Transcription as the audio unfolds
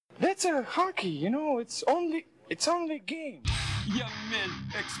That's a hockey, it's only a game. Young men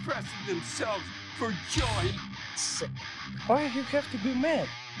expressing themselves for joy. Why do you have to be mad?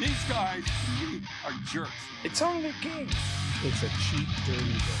 These guys, to me, are jerks. It's only a game. It's a cheap, dirty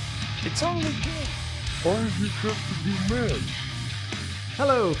game. It's only a game. Why do you have to be mad?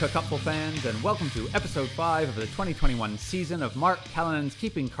 Hello, Cupful fans, and welcome to episode 5 of the 2021 season of Mark Callanan's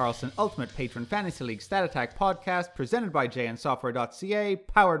Keeping Karlsson Ultimate Patron Fantasy League Stat Attack podcast, presented by jnsoftware.ca,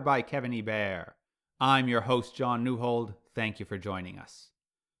 powered by Kevin Ebert. I'm your host, John Newhold. Thank you for joining us.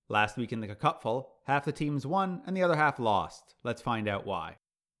 Last week in the Cupful, half the teams won and the other half lost. Let's find out why.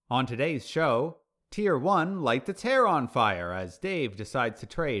 On today's show, Tier 1 lights its hair on fire as Dave decides to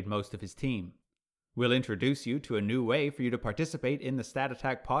trade most of his team. We'll introduce you to a new way for you to participate in the Stat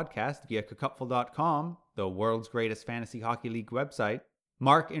Attack podcast via cupful.com, the world's greatest fantasy hockey league website.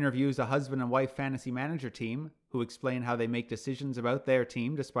 Mark interviews a husband and wife fantasy manager team who explain how they make decisions about their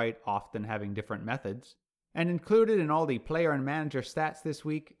team despite often having different methods. And included in all the player and manager stats this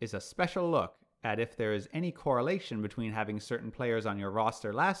week is a special look at if there is any correlation between having certain players on your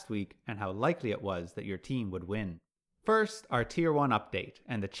roster last week and how likely it was that your team would win. First, our Tier 1 update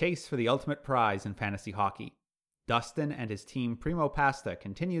and the chase for the ultimate prize in fantasy hockey. Dustin and his team Primo Pasta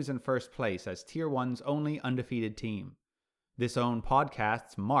continues in first place as Tier 1's only undefeated team. This own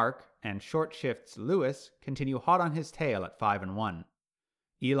podcast's Mark and Short Shift's Lewis continue hot on his tail at 5-1.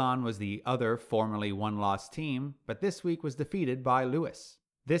 Elon was the other formerly one-loss team, but this week was defeated by Lewis.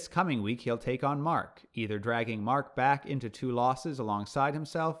 This coming week he'll take on Mark, either dragging Mark back into 2 losses alongside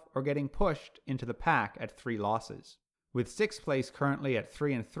himself or getting pushed into the pack at 3 losses. With 6th place currently at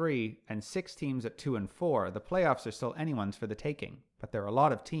 3-3 and 6 teams at 2-4, the playoffs are still anyone's for the taking, but there are a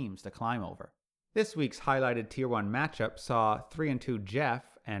lot of teams to climb over. This week's highlighted Tier 1 matchup saw 3-2 Jeff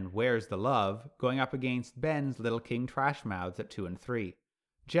and Where's the Love going up against Ben's Little King Trashmouths at 2-3.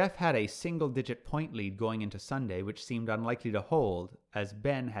 Jeff had a single-digit point lead going into Sunday, which seemed unlikely to hold, as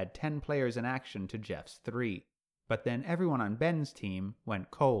Ben had 10 players in action to Jeff's 3. But then everyone on Ben's team went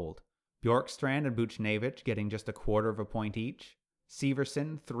cold. Bjorkstrand and Buchnevich getting just 1/4 of a point each.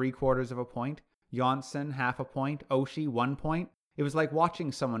 Severson, 3/4 of a point. Jonsson, 1/2 a point. Oshie, 1 point. It was like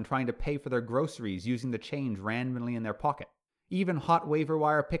watching someone trying to pay for their groceries using the change randomly in their pocket. Even hot waiver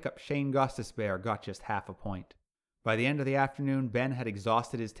wire pickup Shane Gostisbehere got just 1/2 a point. By the end of the afternoon, Ben had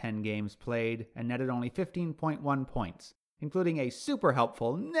exhausted his 10 games played and netted only 15.1 points, including a super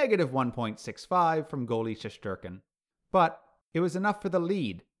helpful negative 1.65 from goalie Shesterkin. But it was enough for the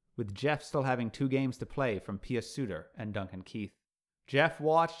lead, with Jeff still having 2 games to play from Pia Suter and Duncan Keith. Jeff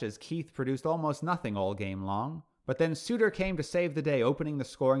watched as Keith produced almost nothing all game long, but then Suter came to save the day, opening the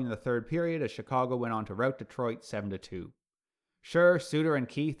scoring in the 3rd period as Chicago went on to rout Detroit 7-2. Sure, Suter and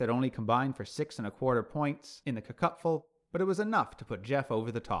Keith had only combined for 6.25 points in the Cupful, but it was enough to put Jeff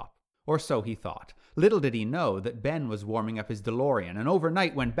over the top. Or so he thought. Little did he know that Ben was warming up his DeLorean and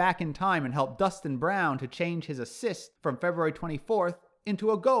overnight went back in time and helped Dustin Brown to change his assist from February 24th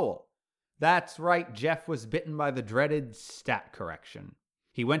into a goal. That's right, Jeff was bitten by the dreaded stat correction.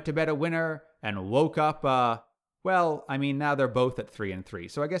 He went to bed a winner and woke up now they're both at 3-3,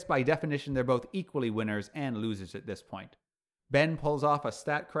 so I guess by definition they're both equally winners and losers at this point. Ben pulls off a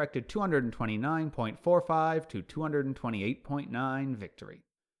stat-corrected 229.45 to 228.9 victory.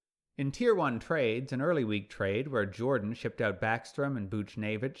 In Tier 1 trades, an early week trade where Jordan shipped out Backstrom and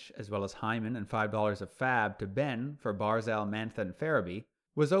Buchnevich, as well as Hyman and $5 of fab to Ben for Barzal, Mantha, and Farabee,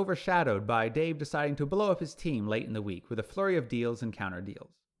 was overshadowed by Dave deciding to blow up his team late in the week with a flurry of deals and counter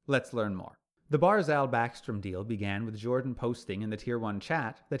deals. Let's learn more. The Barzal-Backstrom deal began with Jordan posting in the Tier 1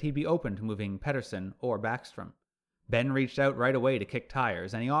 chat that he'd be open to moving Pettersson or Backstrom. Ben reached out right away to kick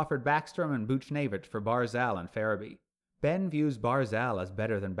tires, and he offered Backstrom and Buchnevich for Barzal and Farabee. Ben views Barzal as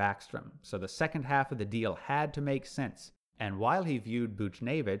better than Backstrom, so the second half of the deal had to make sense, and while he viewed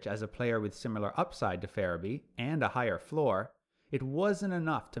Buchnevich as a player with similar upside to Farabee and a higher floor, it wasn't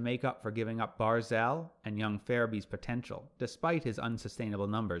enough to make up for giving up Barzal and young Farabee's potential, despite his unsustainable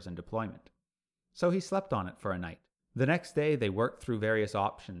numbers and deployment. So he slept on it for a night. The next day, they worked through various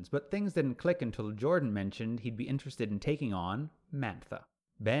options, but things didn't click until Jordan mentioned he'd be interested in taking on Mantha.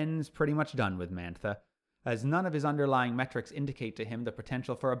 Ben's pretty much done with Mantha, as none of his underlying metrics indicate to him the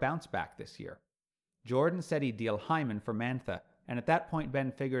potential for a bounce back this year. Jordan said he'd deal Hyman for Mantha, and at that point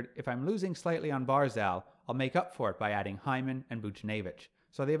Ben figured, if I'm losing slightly on Barzal, I'll make up for it by adding Hyman and Buchnevich.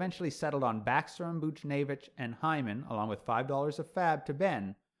 So they eventually settled on Backstrom, Buchnevich, and Hyman, along with $5 of fab to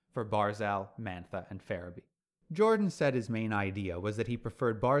Ben, for Barzal, Mantha, and Farabee. Jordan said his main idea was that he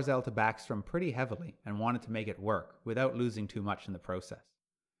preferred Barzal to Backstrom pretty heavily and wanted to make it work without losing too much in the process.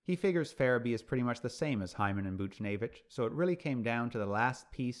 He figures Farabee is pretty much the same as Hyman and Buchnevich, so it really came down to the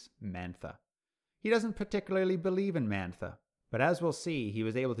last piece, Mantha. He doesn't particularly believe in Mantha, but as we'll see, he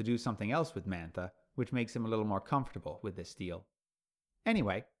was able to do something else with Mantha, which makes him a little more comfortable with this deal.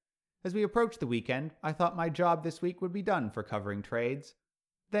 Anyway, as we approach the weekend, I thought my job this week would be done for covering trades.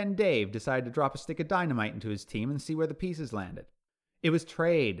 Then Dave decided to drop a stick of dynamite into his team and see where the pieces landed. It was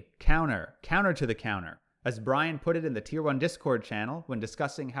trade, counter to the counter. As Brian put it in the Tier 1 Discord channel when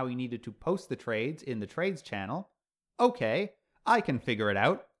discussing how he needed to post the trades in the trades channel, okay, I can figure it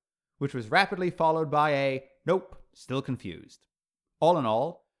out, which was rapidly followed by a, nope, still confused. All in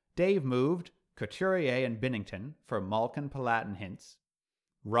all, Dave moved Couturier and Binnington for Malkin, Palat, and Hintz,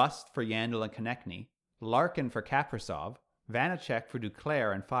 Rust for Yandel and Konechny, Larkin for Kaprizov, Vanacek for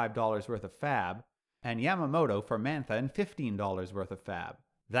Duclair and $5 worth of fab, and Yamamoto for Mantha and $15 worth of fab.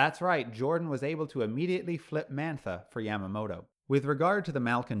 That's right, Jordan was able to immediately flip Mantha for Yamamoto. With regard to the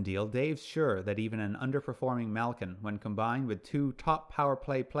Malkin deal, Dave's sure that even an underperforming Malkin, when combined with two top power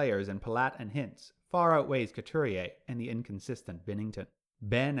play players in Palat and Hintz, far outweighs Couturier and the inconsistent Binnington.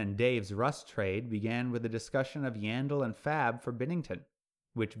 Ben and Dave's Rust trade began with a discussion of Yandel and Fab for Binnington,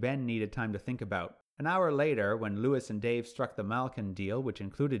 which Ben needed time to think about. An hour later, when Lewis and Dave struck the Malkin deal, which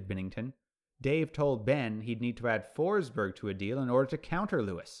included Binnington, Dave told Ben he'd need to add Forsberg to a deal in order to counter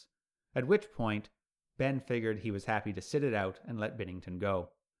Lewis, at which point Ben figured he was happy to sit it out and let Binnington go.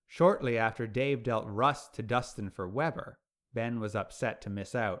 Shortly after Dave dealt Rust to Dustin for Weber, Ben was upset to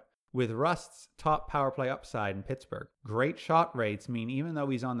miss out. With Rust's top power play upside in Pittsburgh, great shot rates mean even though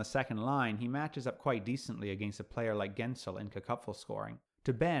he's on the second line, he matches up quite decently against a player like Gensel in Cupful scoring.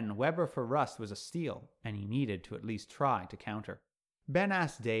 To Ben, Weber for Rust was a steal, and he needed to at least try to counter. Ben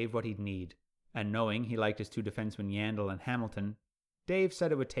asked Dave what he'd need, and knowing he liked his two defensemen Yandel and Hamilton, Dave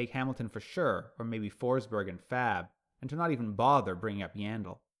said it would take Hamilton for sure, or maybe Forsberg and Fab, and to not even bother bringing up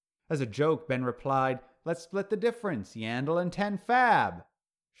Yandel. As a joke, Ben replied, "Let's split the difference, Yandel and 10 Fab."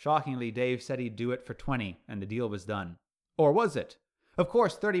 Shockingly, Dave said he'd do it for 20, and the deal was done. Or was it? Of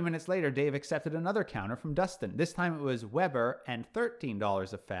course, 30 minutes later, Dave accepted another counter from Dustin. This time it was Weber and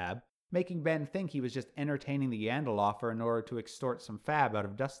 $13 of Fab, making Ben think he was just entertaining the Yandel offer in order to extort some Fab out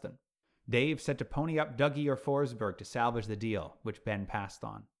of Dustin. Dave said to pony up Dougie or Forsberg to salvage the deal, which Ben passed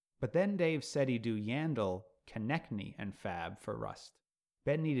on. But then Dave said he'd do Yandel, Konechny, and Fab for Rust.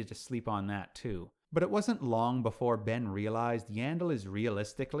 Ben needed to sleep on that too. But it wasn't long before Ben realized Yandel is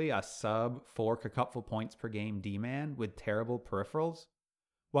realistically a sub-4 Cupful points per game D-man with terrible peripherals,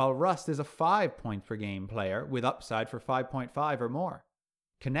 while Rust is a 5 points per game player with upside for 5.5 or more.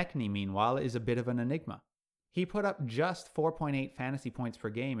 Konechny, meanwhile, is a bit of an enigma. He put up just 4.8 fantasy points per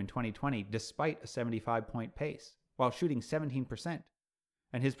game in 2020 despite a 75-point pace, while shooting 17%.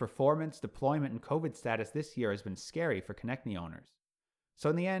 And his performance, deployment, and COVID status this year has been scary for Konechny owners. So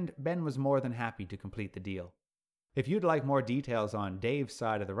in the end, Ben was more than happy to complete the deal. If you'd like more details on Dave's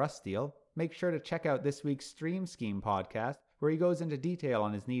side of the Rust deal, make sure to check out this week's Stream Scheme podcast, where he goes into detail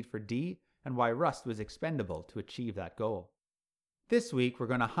on his need for D and why Rust was expendable to achieve that goal. This week, we're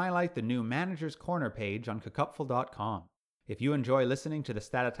going to highlight the new Manager's Corner page on Cacupful.com. If you enjoy listening to the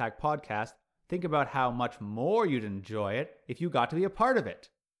Stat Attack podcast, think about how much more you'd enjoy it if you got to be a part of it.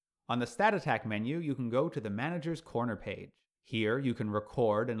 On the Stat Attack menu, you can go to the Manager's Corner page. Here, you can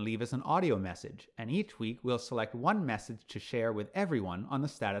record and leave us an audio message, and each week we'll select one message to share with everyone on the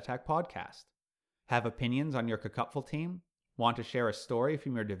Stat Attack podcast. Have opinions on your Cacupful team? Want to share a story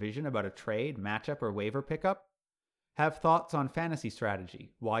from your division about a trade, matchup, or waiver pickup? Have thoughts on fantasy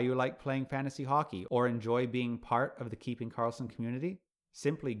strategy, why you like playing fantasy hockey, or enjoy being part of the Keeping Karlsson community?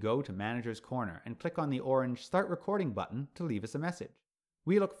 Simply go to Manager's Corner and click on the orange Start Recording button to leave us a message.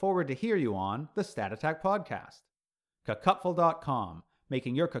 We look forward to hear you on the Stat Attack podcast. Cacupful.com,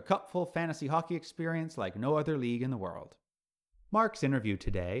 making your Cacupful fantasy hockey experience like no other league in the world. Mark's interview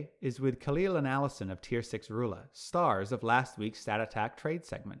today is with Khalil and Allison of Tier 6 Rula, stars of last week's Stat Attack trade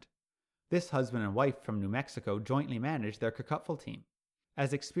segment. This husband and wife from New Mexico jointly manage their Cacupful team.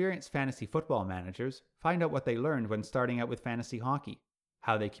 As experienced fantasy football managers, find out what they learned when starting out with fantasy hockey,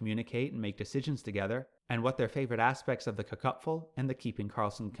 how they communicate and make decisions together, and what their favorite aspects of the Cacupful and the Keeping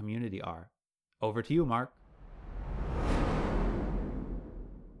Karlsson community are. Over to you, Mark.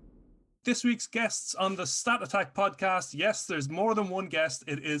 This week's guests on the Stat Attack podcast. Yes, there's more than one guest.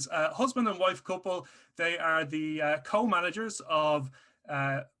 It is a husband and wife couple. They are the co-managers of...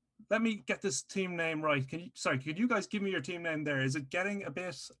 let me get this team name right. Could you guys give me your team name there? Is it getting a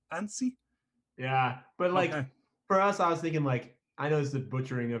bit antsy? Yeah, but For us, I was thinking I know it's the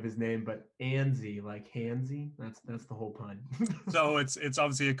butchering of his name, but Anzi, like Hansy. That's the whole pun. So it's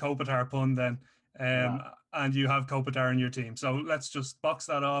obviously a Kopitar pun then. and you have Kopitar in your team. So let's just box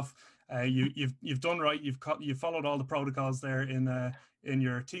that off. You've done right. You've followed all the protocols there in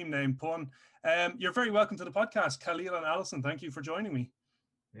your team name pun. You're very welcome to the podcast, Khalil and Alison. Thank you for joining me.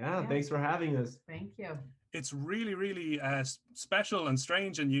 Yeah, thanks for having us. Thank you. It's really, really special and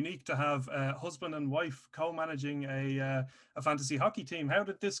strange and unique to have husband and wife co-managing a fantasy hockey team. How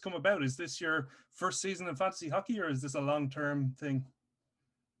did this come about? Is this your first season in fantasy hockey, or is this a long-term thing?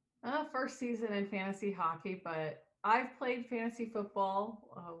 First season in fantasy hockey, but I've played fantasy football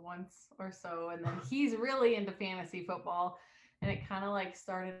once or so, and then he's really into fantasy football, and it kind of like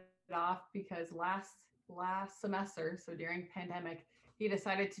started off because last semester, so during pandemic, he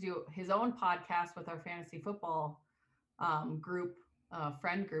decided to do his own podcast with our fantasy football group,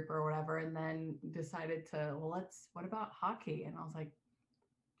 friend group or whatever, and then decided to, what about hockey? And I was like,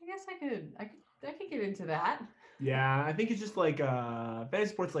 I guess I could get into that. Yeah, I think it's just like fantasy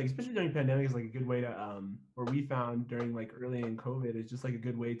sports, like especially during pandemic, is like a good way to or we found during like early in COVID, is just like a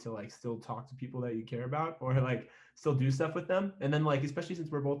good way to like still talk to people that you care about or like still do stuff with them. And then like especially since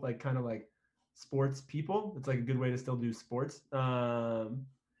we're both like kind of like sports people, it's like a good way to still do sports. And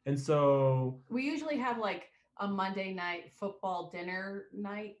so we usually have like a Monday night football dinner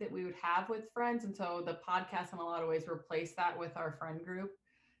night that we would have with friends, and so the podcast in a lot of ways replaced that with our friend group.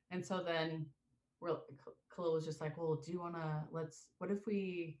 And so then Khalil was just like, well, do you want to, what if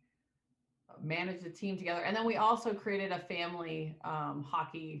we manage the team together? And then we also created a family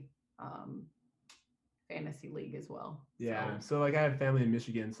hockey fantasy league as well. Yeah. So like I have family in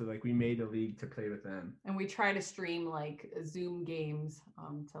Michigan, so like we made a league to play with them. And we try to stream like Zoom games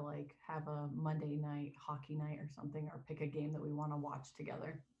to like have a Monday night hockey night or something, or pick a game that we want to watch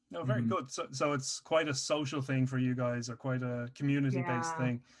together. No, very good. So it's quite a social thing for you guys, or quite a community-based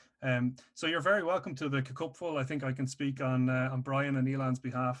thing. So you're very welcome to the Cupful. I think I can speak on Brian and Elon's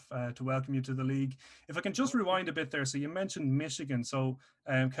behalf to welcome you to the league. If I can just rewind a bit there. So you mentioned Michigan. So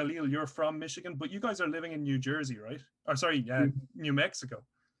Khalil, you're from Michigan, but you guys are living in New Jersey, right? Or sorry, New Mexico.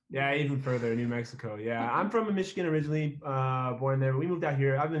 Yeah, even further, New Mexico. Yeah, I'm from Michigan originally, born there. We moved out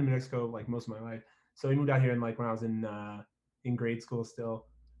here. I've been in New Mexico like most of my life. So we moved out here when I was in grade school still.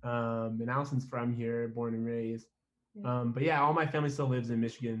 And Allison's from here, born and raised. But yeah, all my family still lives in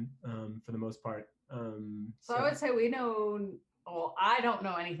Michigan for the most part. So I would say I don't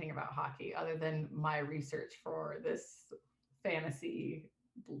know anything about hockey other than my research for this fantasy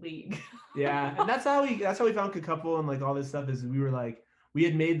league. Yeah, and that's how we found Cupful and like all this stuff. Is we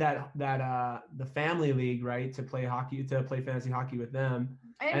had made that the family league, right, to play fantasy hockey with them.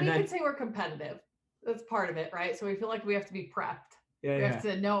 And we could say we're competitive. That's part of it, right? So we feel like we have to be prepped. Yeah, we have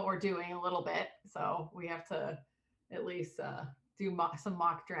to know what we're doing a little bit. So we have to at least do some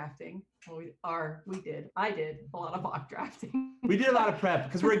mock drafting. I did a lot of mock drafting. We did a lot of prep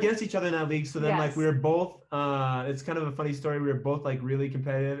because we're against each other in that league. So then like we were both, it's kind of a funny story. We were both like really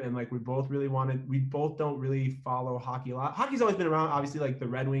competitive, and like we both don't really follow hockey a lot. Hockey's always been around. Obviously, like the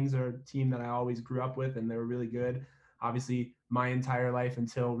Red Wings are a team that I always grew up with, and they were really good. Obviously, my entire life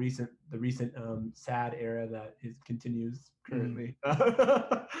until the recent sad era that continues currently.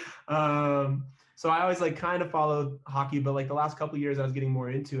 So I always like kind of followed hockey, but like the last couple of years I was getting more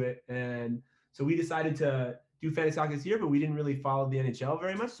into it, and so we decided to do fantasy hockey this year, but we didn't really follow the NHL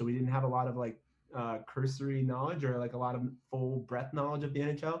very much, so we didn't have a lot of like cursory knowledge or like a lot of full breadth knowledge of the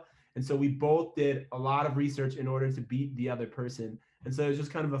NHL, and so we both did a lot of research in order to beat the other person. And so it was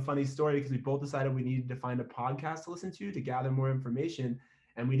just kind of a funny story because we both decided we needed to find a podcast to listen to gather more information.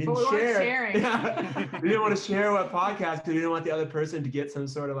 And we didn't share. We didn't want to share what podcast because we didn't want the other person to get some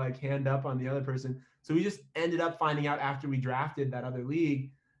sort of like hand up on the other person. So we just ended up finding out after we drafted that other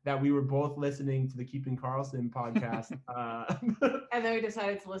league that we were both listening to the Keeping Karlsson podcast. And then we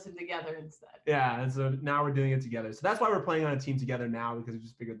decided to listen together instead. Yeah. And so now we're doing it together. So that's why we're playing on a team together now, because we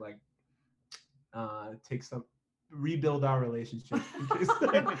just figured like rebuild our relationship.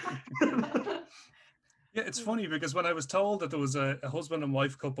 Yeah, it's funny because when I was told that there was a husband and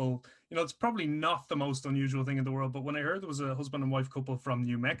wife couple, it's probably not the most unusual thing in the world, but when I heard there was a husband and wife couple from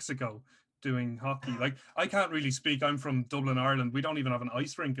New Mexico doing hockey, like I can't really speak. I'm from Dublin, Ireland. We don't even have an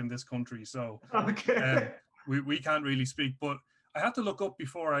ice rink in this country, so we can't really speak. But I had to look up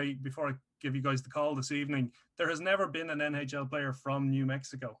before I give you guys the call this evening. There has never been an NHL player from New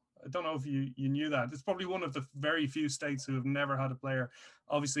Mexico. I don't know if you knew that. It's probably one of the very few states who have never had a player.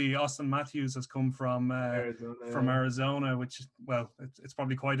 Obviously, Austin Matthews has come from Arizona, which, well, it's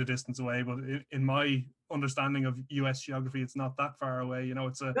probably quite a distance away. But in my understanding of U.S. geography, it's not that far away. No,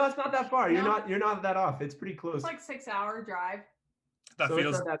 it's not that far. No. You're not that off. It's pretty close. It's like 6-hour drive.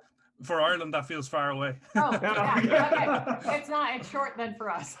 For Ireland, that feels far away. Oh, yeah. Okay. It's not. It's short then for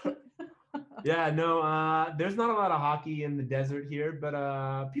us. Yeah, no, there's not a lot of hockey in the desert here,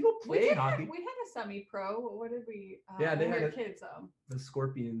 but people play hockey. We had a semi-pro. What did we? Yeah, they when we had were kids. The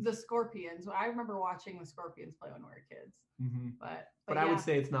Scorpions. The Scorpions. I remember watching the Scorpions play when we were kids. But I yeah. would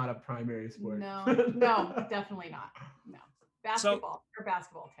say it's not a primary sport. No, definitely not. No, basketball or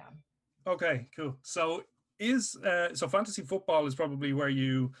basketball town. Okay, cool. So so fantasy football is probably where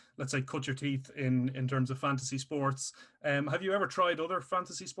you, let's say, cut your teeth in terms of fantasy sports. Have you ever tried other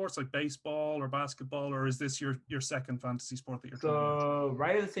fantasy sports like baseball or basketball, or is this your second fantasy sport that you're trying? So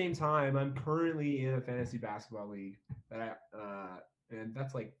right at the same time, I'm currently in a fantasy basketball league and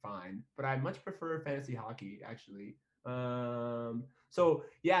that's like fine, but I much prefer fantasy hockey actually. So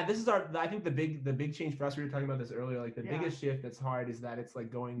yeah, this is I think the big change for us, we were talking about this earlier, like the biggest shift that's hard is that it's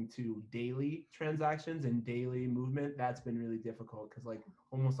like going to daily transactions and daily movement. That's been really difficult because like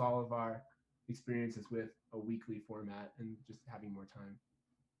almost all of our experiences with a weekly format and just having more time.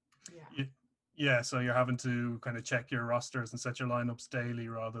 Yeah, so you're having to kind of check your rosters and set your lineups daily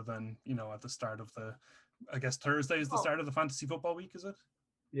rather than, at the start of I guess Thursday is the start of the fantasy football week, is it?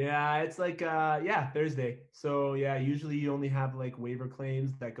 Yeah, it's like Thursday. So yeah, usually you only have like waiver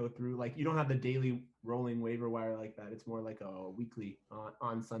claims that go through. Like you don't have the daily rolling waiver wire like that. It's more like a weekly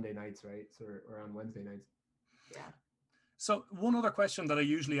on Sunday nights, right? So or on Wednesday nights. Yeah. So one other question that I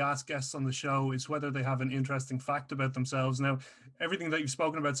usually ask guests on the show is whether they have an interesting fact about themselves. Now, everything that you've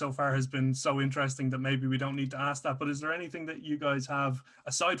spoken about so far has been so interesting that maybe we don't need to ask that. But is there anything that you guys have,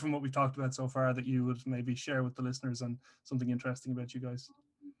 aside from what we've talked about so far, that you would maybe share with the listeners and something interesting about you guys?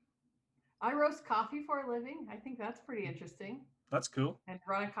 I roast coffee for a living. I think that's pretty interesting. That's cool. And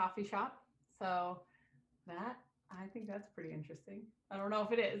run a coffee shop. So I think that's pretty interesting. I don't know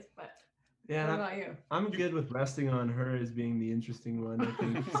if it is, but yeah. What about you? I'm good with resting on her as being the interesting one, I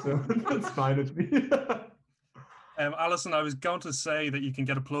think. So that's fine with me. Alison, I was going to say that you can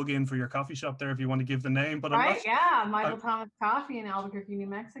get a plug in for your coffee shop there if you want to give the name, but Michael Thomas Coffee in Albuquerque, New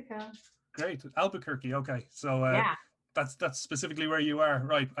Mexico. Great. Albuquerque. Okay. So that's specifically where you are,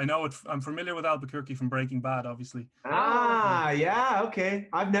 right? I know it. I'm familiar with Albuquerque from Breaking Bad, obviously. Yeah, okay.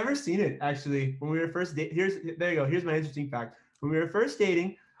 I've never seen it actually. When we were first there you go. Here's my interesting fact. When we were first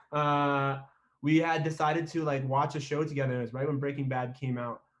dating, we had decided to like watch a show together. It was right when Breaking Bad came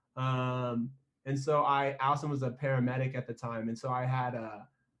out. And so Allison was a paramedic at the time, and so I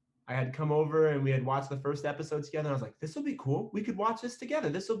had come over and we had watched the first episode together. And I was like, this will be cool. We could watch this together.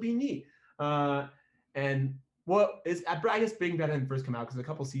 This will be neat. And I guess Breaking Bad didn't first come out because a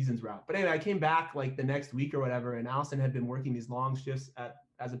couple seasons were out. But anyway, I came back like the next week or whatever, and Allison had been working these long shifts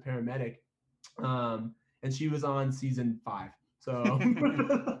as a paramedic, and she was on season 5. So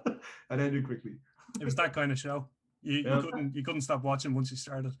that ended quickly. It was that kind of show. You couldn't stop watching once you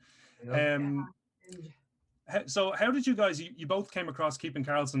started. So how did you guys, you both came across Keeping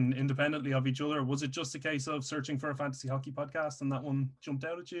Karlsson independently of each other? Was it just a case of searching for a fantasy hockey podcast and that one jumped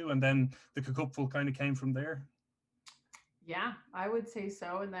out at you, and then the Cupful kind of came from there? Yeah, I would say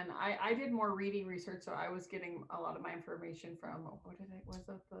so. And then I did more reading research, so I was getting a lot of my information from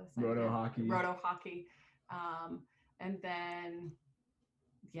Roto Hockey. And then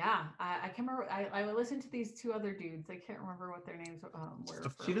I can't remember. I listened to these 2 other dudes. I can't remember what their names were.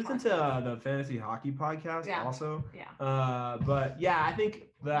 She listened to the Fantasy Hockey podcast also. Yeah. But yeah, I think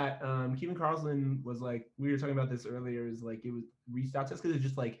that Keeping Karlsson was like, we were talking about this earlier, is like it was reached out to us because it's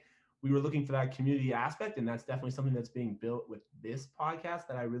just like we were looking for that community aspect, and that's definitely something that's being built with this podcast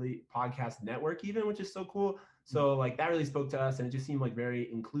podcast network even, which is so cool. So like that really spoke to us, and it just seemed like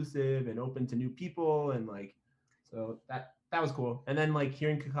very inclusive and open to new people, and like so that was cool. And then like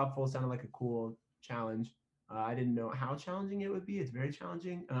hearing Cupful sounded like a cool challenge. I didn't know how challenging it would be. It's very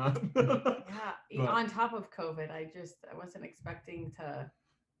challenging. But on top of COVID, I wasn't expecting to,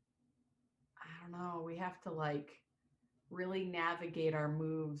 I don't know, we have to like really navigate our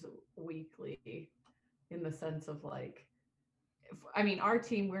moves weekly in the sense of like, our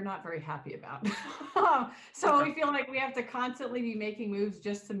team, we're not very happy about. So we feel like we have to constantly be making moves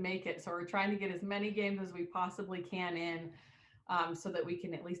just to make it. So we're trying to get as many games as we possibly can in so that we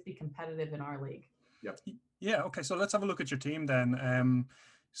can at least be competitive in our league. Yep. Yeah. Okay. So let's have a look at your team then.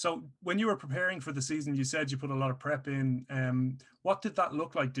 So when you were preparing for the season, you said you put a lot of prep in. What did that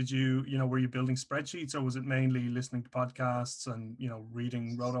look like? Did you, were you building spreadsheets, or was it mainly listening to podcasts and,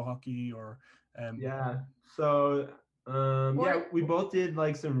 reading Roto Hockey or? So we both did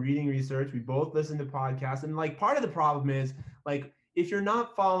like some reading research. We both listened to podcasts, and like part of the problem is like if you're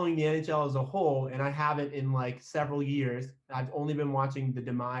not following the NHL as a whole, and I haven't in like several years, I've only been watching the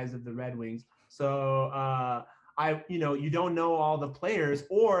demise of the Red Wings. So you don't know all the players,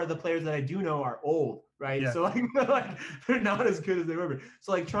 or the players that I do know are old, right? Yeah. So like they're not as good as they were.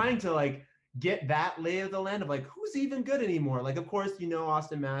 So like trying to like get that lay of the land of like who's even good anymore. Like, of course,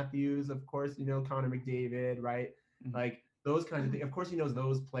 Austin Matthews, of course, Connor McDavid, right? Mhm. Like those kinds of things. Of course, he knows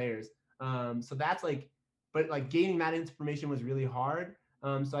those players. So that's like, but like gaining that information was really hard.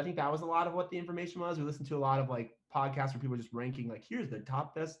 So I think that was a lot of what the information was. We listened to a lot of like podcasts where people are just ranking like, here's the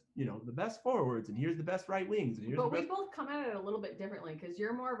top best, the best forwards, and here's the best right wings, and here's But the we best. both come at it a little bit differently because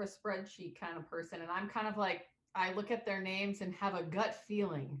you're more of a spreadsheet kind of person, and I'm kind of like, I look at their names and have a gut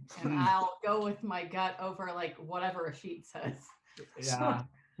feeling, and I'll go with my gut over like whatever a sheet says. Yeah,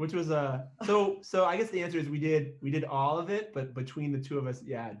 which was so I guess the answer is we did all of it, but between the two of us,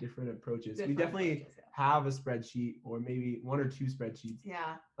 yeah, different approaches. We Different definitely approaches, yeah. have a spreadsheet, or maybe one or two spreadsheets.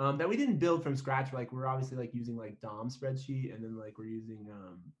 Yeah. That we didn't build from scratch. Like we're obviously like using like Dom's spreadsheet, and then like we're using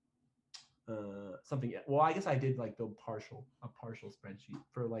something. Well, I guess I did like build a partial spreadsheet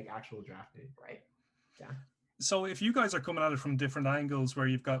for like actual draft day. Right. Yeah. So if you guys are coming at it from different angles, where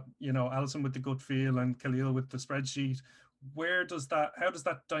you've got, Alison with the gut feel and Khalil with the spreadsheet, how does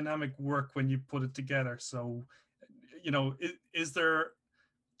that dynamic work when you put it together? So, do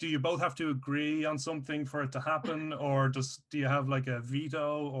you both have to agree on something for it to happen, or do you have like a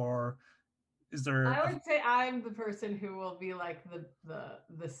veto, or is there? I would say I'm the person who will be like the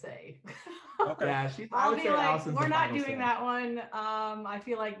say. Okay. Yeah, I'll be like, we're not doing that one. I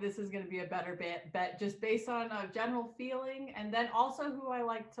feel like this is going to be a better bet just based on a general feeling, and then also who I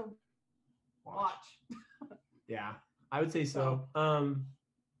like to watch. Yeah, I would say so.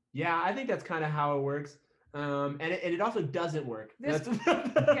 Yeah, I think that's kind of how it works. And it also doesn't work. Yeah,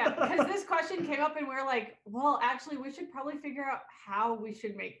 because this question came up and we're like, well, actually, we should probably figure out how we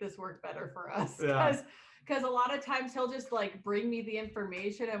should make this work better for us. Because a lot of times he'll just like bring me the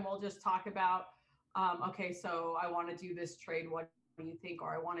information and we'll just talk about, okay, so I want to do this trade. What do you think?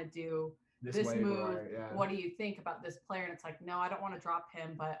 Or I want to do this move. What do you think about this player? And it's like, no, I don't want to drop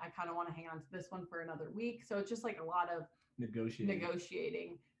him, but I kind of want to hang on to this one for another week. So it's just like a lot of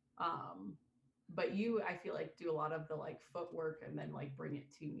negotiating. But you, I feel like, do a lot of the like footwork and then like bring it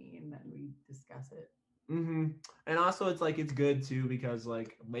to me and then we discuss it. Mm-hmm. And also it's like, it's good too, because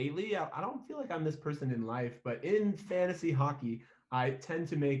like lately I don't feel like I'm this person in life, but in fantasy hockey, I tend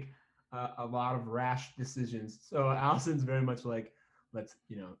to make a lot of rash decisions. So Allison's very much like, let's,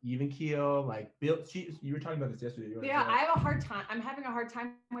 even keel, like build. You were talking about this yesterday. Yeah, I have a hard time. I'm having a hard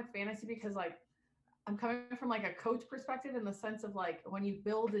time with fantasy because like, I'm coming from like a coach perspective in the sense of like when you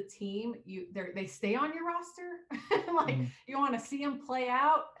build a team, they stay on your roster. Like you want to see them play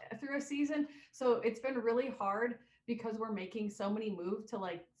out through a season. So it's been really hard because we're making so many moves to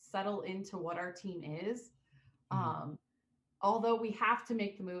like settle into what our team is. Although we have to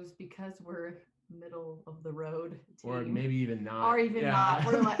make the moves because we're middle of the road team. Or maybe even not. Or even not.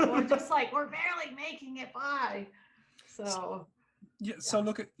 We're just like, we're barely making it by. So yeah. So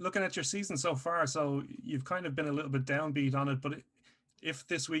looking at your season so far, so you've kind of been a little bit downbeat on it, but if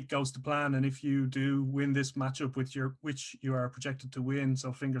this week goes to plan and if you do win this matchup which you are projected to win,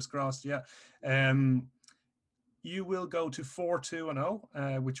 so fingers crossed, you will go to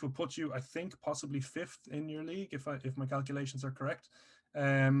 4-2-0, which will put you, I think, possibly 5th in your league if my calculations are correct.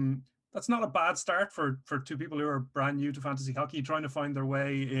 That's not a bad start for two people who are brand new to fantasy hockey, trying to find their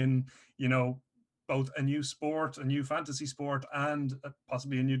way in, both a new sport, a new fantasy sport, and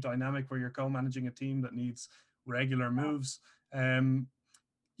possibly a new dynamic where you're co-managing a team that needs regular moves. So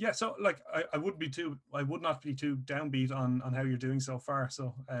like I would not be too downbeat on how you're doing so far.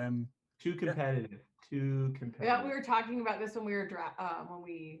 So too competitive. Yeah, we were talking about this when we were when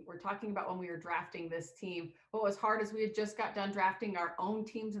we were drafting this team. What was hard is we had just got done drafting our own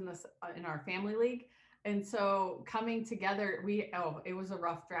teams in our family league, and so coming together, it was a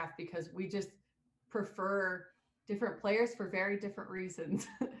rough draft because we just prefer different players for very different reasons.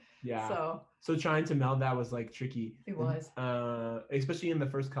 Yeah. So trying to meld that was like tricky. It was. Especially in the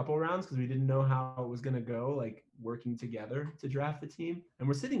first couple rounds because we didn't know how it was gonna go, like working together to draft the team. And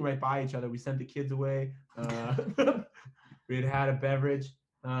we're sitting right by each other. We sent the kids away. We had a beverage,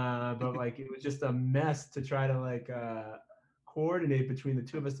 but like it was just a mess to try to like coordinate between the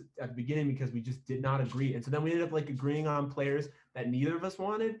two of us at the beginning because we just did not agree. And so then we ended up like agreeing on players that neither of us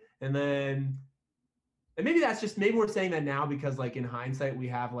wanted, and maybe we're saying that now because like in hindsight we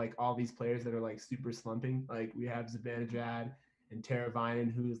have like all these players that are like super slumping. Like we have Zibanejad and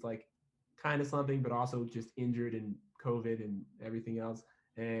Teravainen, who's like kind of slumping but also just injured and COVID and everything else.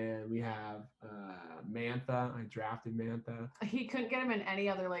 And we have Mantha. I drafted Mantha. He couldn't get him in any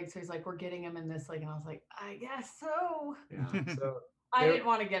other league, so he's like, we're getting him in this league. And I was like, I guess so. Yeah. So I didn't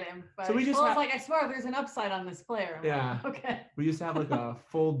want to get him, but so I was like, I swear there's an upside on this player. I'm like, okay. We used to have like a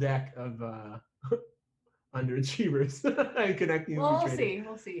full deck of underachievers and connecting. Well,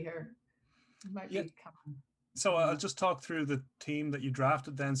 we'll see here. Might Yeah. be coming. So I'll just talk through the team that you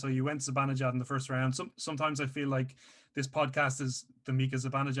drafted then. So you went Zibanejad in the first round. Sometimes I feel like this podcast is the Mika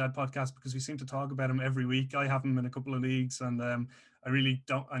Zibanejad podcast because we seem to talk about him every week. I have him in a couple of leagues, and I really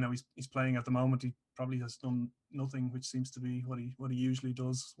don't. I know he's playing at the moment. He probably has done nothing, which seems to be what he usually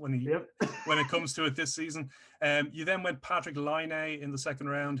does when when it comes to it this season. You then went Patrick Laine in the second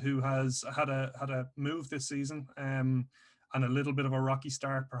round, who has had a move this season, and a little bit of a rocky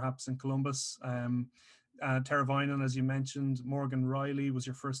start perhaps in Columbus. Teravainen, as you mentioned, Morgan Riley was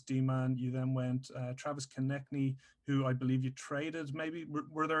your first D-man. You then went Travis Konechny, who I believe you traded. Maybe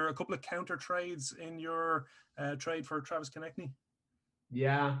were there a couple of counter trades in your trade for Travis Konechny?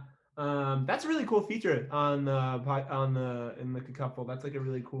 Yeah, that's a really cool feature on in the couple. That's like a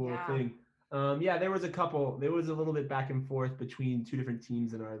really cool thing. Yeah, there was a couple. There was a little bit back and forth between two different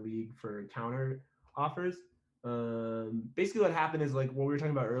teams in our league for counter offers. Basically what happened is like what we were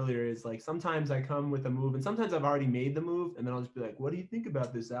talking about earlier is like sometimes I come with a move and sometimes I've already made the move and then I'll just be like, what do you think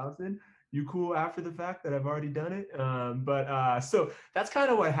about this, Allison? You cool after the fact that I've already done it? So that's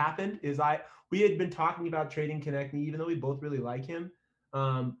kind of what happened is we had been talking about trading Konechny even though we both really like him.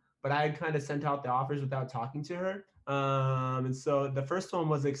 But I had kind of sent out the offers without talking to her. And so the first one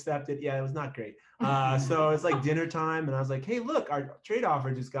was accepted. Yeah, it was not great. So it's like dinner time and I was like, hey, look, our trade offer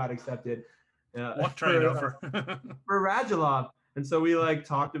just got accepted. What trade offer? For Radulov. And so we like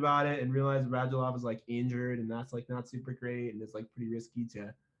talked about it and realized Radulov was like injured and that's like not super great and it's like pretty risky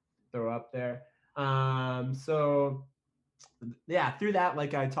to throw up there. So yeah, through that,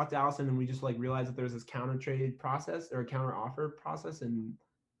 like I talked to Allison and we just like realized that there was this counter trade process or a counter offer process and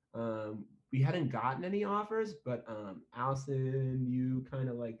we hadn't gotten any offers, but Allison, you kind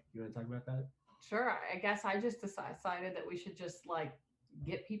of like, you want to talk about that? Sure. I guess I just decided that we should just like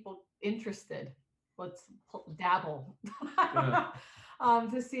get people interested. Let's dabble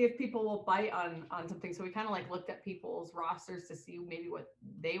to see if people will bite on something. So we kind of like looked at people's rosters to see maybe what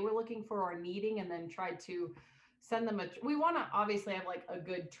they were looking for or needing, and then tried to send them we want to obviously have like a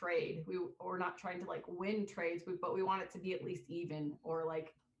good trade. We're not trying to like win trades, but we want it to be at least even or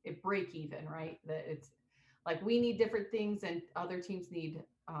like it break even, right? That it's like we need different things and other teams need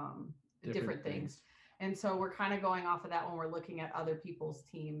different things. And so we're kind of going off of that when we're looking at other people's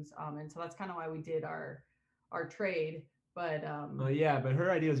teams. And so that's kind of why we did our trade. But yeah, but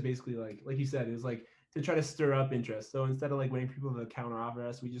her idea was basically like you said, it was like to try to stir up interest. So instead of like waiting for people to counter offer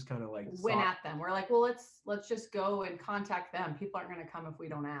us, we just kind of like went at them. We're like, well, let's just go and contact them. People aren't going to come if we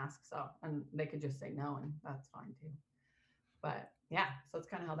don't ask. So, and they could just say no, and that's fine too. But yeah, so that's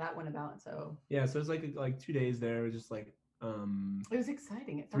kind of how that went about. So yeah, so it's like 2 days there. It was just like it was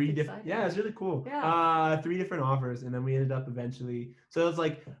exciting. It felt three different, exciting. yeah, it's really cool. Yeah. 3 different offers, and then we ended up eventually. So it was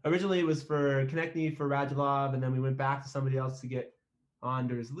like originally it was for Konechny for Radulov, and then we went back to somebody else to get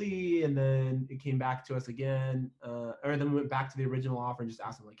Anders Lee, and then it came back to us again. Or then we went back to the original offer and just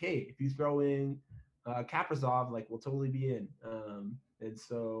asked them like, hey, if you throw in Kaprizov, like we'll totally be in. And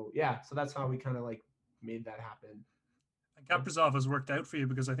so yeah, so that's how we kind of like made that happen. Kaprizov has worked out for you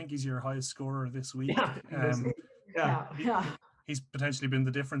because I think he's your highest scorer this week. Yeah. He's potentially been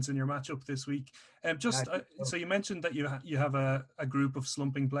the difference in your matchup this week. So you mentioned that you have a group of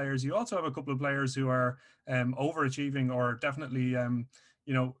slumping players. You also have a couple of players who are overachieving or definitely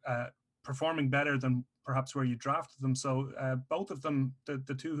performing better than perhaps where you drafted them. So both of them,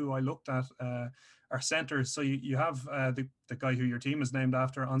 the two who I looked at, are centers. So you have the guy who your team is named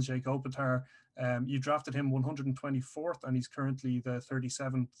after, Andrzej Kopitar. You drafted him 124th, and he's currently the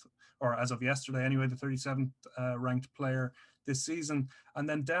 37th, or as of yesterday anyway, the 37th ranked player this season. And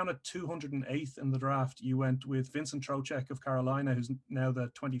then down at 208th in the draft, you went with Vincent Trocheck of Carolina, who's now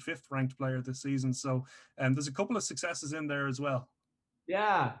the 25th ranked player this season. So there's a couple of successes in there as well.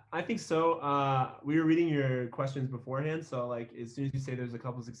 Yeah, I think so. We were reading your questions beforehand, so like as soon as you say there's a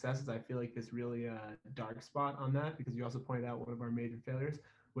couple of successes, I feel like there's really a dark spot on that because you also pointed out one of our major failures,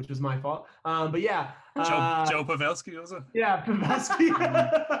 which was my fault. But yeah, Joe Pavelski, was it? Yeah, Pavelski.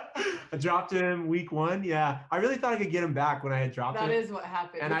 I dropped him week 1. Yeah, I really thought I could get him back when I had dropped him. That is what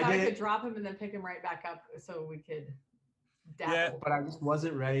happened. And I could drop him and then pick him right back up so we could dabble. Yeah, but I just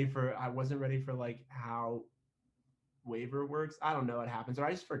wasn't ready for like how waiver works. I don't know what happens, or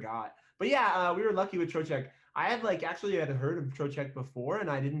I just forgot. But yeah, we were lucky with Trocheck. I had heard of Trocheck before,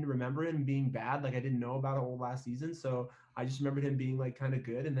 and I didn't remember him being bad. Like I didn't know about it all last season, so I just remembered him being like kind of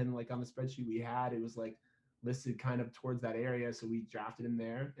good. And then like on the spreadsheet we had, it was like listed kind of towards that area, so we drafted him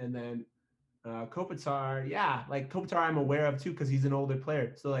there. And then Kopitar, yeah, like Kopitar I'm aware of too because he's an older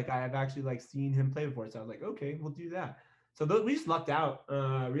player. So like I have actually like seen him play before, so I was like, okay, we'll do that. So we just lucked out.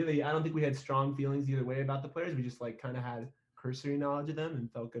 Really, I don't think we had strong feelings either way about the players. We just like kind of had cursory knowledge of them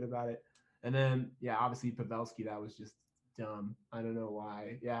and felt good about it. And then, yeah, obviously Pavelski, that was just dumb. I don't know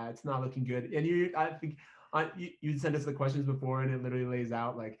why. Yeah, it's not looking good. And I think you sent us the questions before, and it literally lays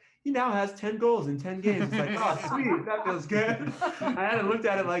out like he now has 10 goals in 10 games. It's like, oh, sweet, that feels good. I hadn't looked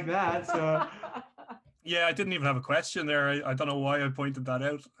at it like that, so. Yeah, I didn't even have a question there. I don't know why I pointed that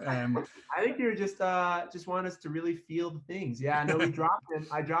out. I think you're just want us to really feel the things. Yeah, I know we dropped him.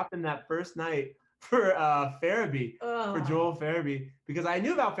 I dropped him that first night for Farabee, for Joel Farabee, because I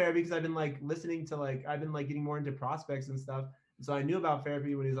knew about Farabee because I've been like listening to I've been like getting more into prospects and stuff. So I knew about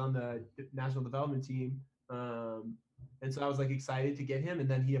Farabee when he was on the national development team. And so I was like excited to get him. And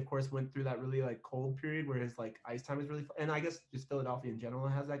then he of course went through that really like cold period where his like ice time is really, and I guess just Philadelphia in general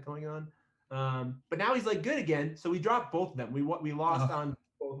has that going on. But now he's like good again. So we dropped both of them. We lost on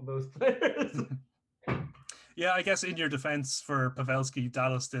both of those players. Yeah, I guess in your defense for Pavelski,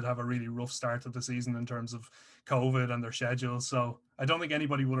 Dallas did have a really rough start to the season in terms of COVID and their schedules. So I don't think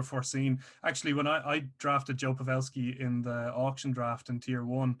anybody would have foreseen. Actually, when I drafted Joe Pavelski in the auction draft in Tier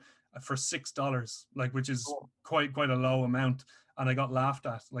 1 for $6, like, which is quite a low amount, and I got laughed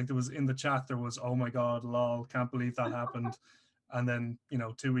at. Like, there was in the chat, there was, oh my God, lol, can't believe that happened. And then,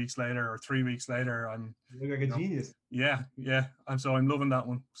 2 weeks later or 3 weeks later, I'm you look like a genius. Yeah. I'm loving that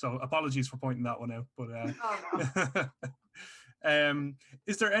one. So apologies for pointing that one out. But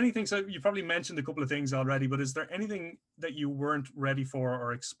is there anything? So you probably mentioned a couple of things already, but is there anything that you weren't ready for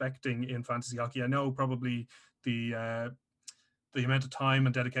or expecting in fantasy hockey? I know probably the amount of time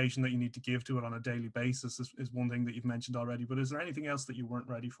and dedication that you need to give to it on a daily basis is one thing that you've mentioned already. But is there anything else that you weren't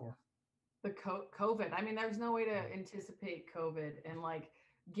ready for? The COVID. I mean, there's no way to anticipate COVID and like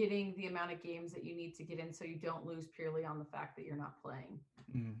getting the amount of games that you need to get in so you don't lose purely on the fact that you're not playing.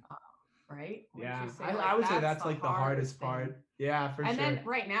 Right? Yeah, I would say that's like the hardest part. Yeah, for sure. And then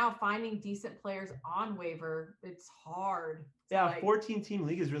right now, finding decent players on waiver, it's hard. Yeah, 14-team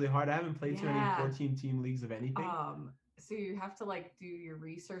league is really hard. I haven't played too many 14-team leagues of anything. So you have to like do your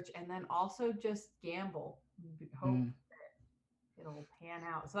research and then also just gamble. Hope it'll pan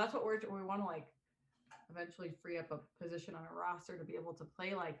out. So that's what we want to like eventually free up a position on a roster to be able to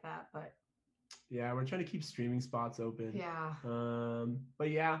play like that. But yeah, we're trying to keep streaming spots open. Yeah.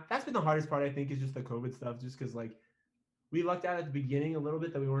 But yeah, that's been the hardest part, I think, is just the COVID stuff, just because like we lucked out at the beginning a little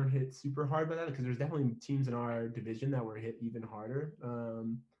bit that we weren't hit super hard by that, because there's definitely teams in our division that were hit even harder.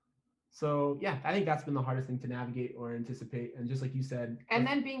 So yeah, I think that's been the hardest thing to navigate or anticipate. And just like you said, and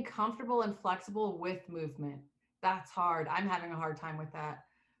then being comfortable and flexible with movement. That's hard. I'm having a hard time with that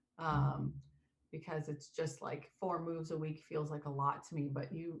because it's just like 4 moves a week feels like a lot to me, but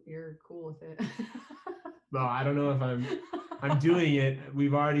you're cool with it. Well, I don't know if I'm doing it.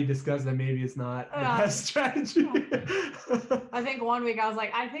 We've already discussed that maybe it's not the best strategy. I think 1 week I was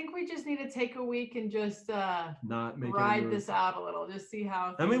like, I think we just need to take a week and just not make ride this out a little, just see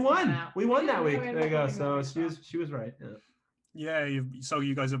how. And we won. We won that week. There you go. So she was right. Yeah. Yeah, so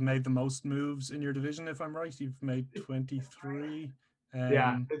you guys have made the most moves in your division, if I'm right. You've made 23.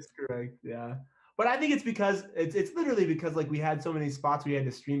 Yeah, that's correct. Yeah, but I think it's because it's literally because like we had so many spots we had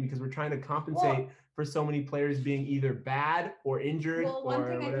to stream because we're trying to compensate for so many players being either bad or injured. Well, one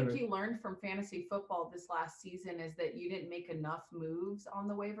thing whatever. I think you learned from fantasy football this last season is that you didn't make enough moves on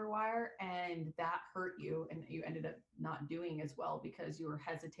the waiver wire, and that hurt you, and you ended up not doing as well because you were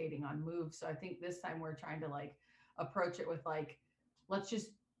hesitating on moves. So I think this time we're trying to like approach it with like, let's just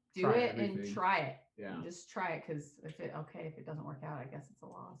do it and try it. Yeah, and just try it, because if it doesn't work out, I guess it's a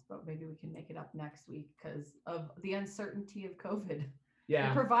loss, but maybe we can make it up next week because of the uncertainty of COVID.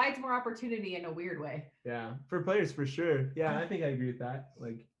 Yeah, it provides more opportunity in a weird way. Yeah, for players for sure. Yeah, I think I agree with that.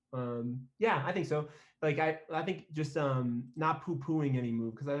 Like, yeah, I think so. Like, I think just not poo-pooing any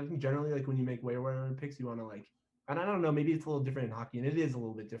move, because I think generally like when you make waiver picks, you want to like, and I don't know, maybe it's a little different in hockey, and it is a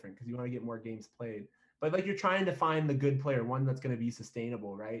little bit different because you want to get more games played. But like you're trying to find the good player, one that's going to be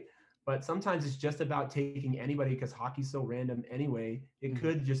sustainable, right? But sometimes it's just about taking anybody because hockey's so random anyway. It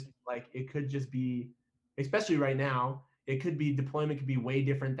could just be, especially right now, it could be deployment could be way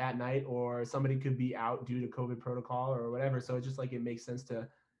different that night, or somebody could be out due to COVID protocol or whatever. So it's just like it makes sense to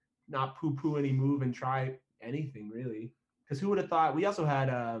not poo-poo any move and try anything really. Because who would have thought? We also had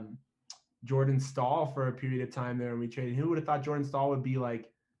Jordan Staal for a period of time there, and we traded. Who would have thought Jordan Staal would be like,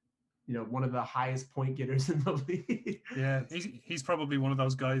 one of the highest point getters in the league? Yeah, he's probably one of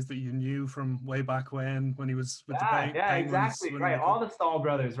those guys that you knew from way back when he was with the Penguins. Yeah, exactly. Right, all the Staal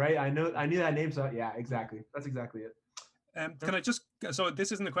brothers, right? I knew that name, so yeah, exactly. That's exactly it. Can I just, so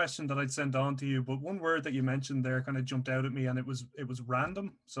this isn't a question that I'd send on to you, but one word that you mentioned there kind of jumped out at me, and it was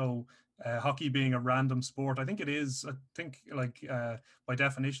random. So hockey being a random sport, I think it is. I think by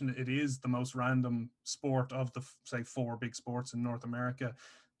definition, it is the most random sport of the say 4 big sports in North America.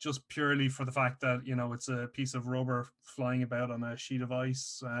 just purely for the fact that, you know, it's a piece of rubber flying about on a sheet of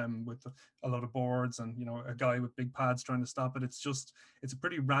ice with a lot of boards and, you know, a guy with big pads trying to stop it. It's a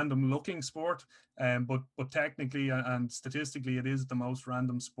pretty random looking sport, but technically and statistically, it is the most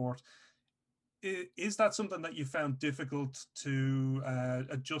random sport. Is that something that you found difficult to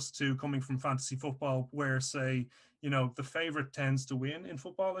adjust to coming from fantasy football, where, say, you know, the favorite tends to win in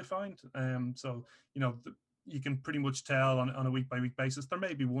football, I find? So, you know, you can pretty much tell on a week-by-week basis. There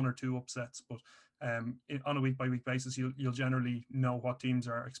may be one or two upsets, but on a week-by-week basis, you'll generally know what teams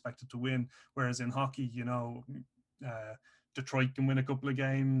are expected to win. Whereas in hockey, you know, Detroit can win a couple of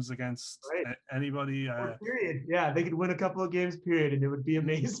games against anybody. Period. Yeah, they could win a couple of games, period, and it would be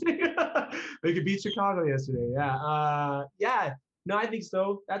amazing. They could beat Chicago yesterday. Yeah. No, I think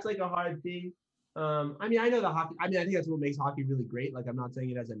so. That's like a hard thing. I mean, I know the hockey. I mean, I think that's what makes hockey really great. Like, I'm not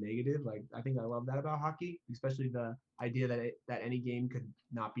saying it as a negative. Like, I think I love that about hockey, especially the idea that any game could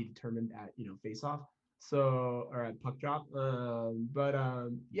not be determined at, you know, face-off, or at puck drop.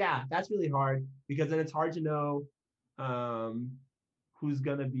 Yeah, that's really hard, because then it's hard to know who's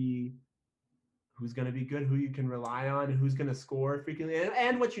gonna be good, who you can rely on, who's gonna score frequently,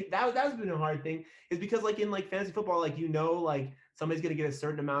 and that's been a hard thing, is because like in like fantasy football, like, you know, like somebody's gonna get a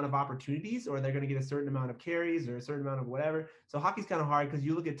certain amount of opportunities, or they're gonna get a certain amount of carries, or a certain amount of whatever. So hockey's kind of hard, because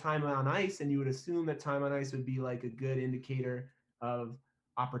you look at time on ice, and you would assume that time on ice would be like a good indicator of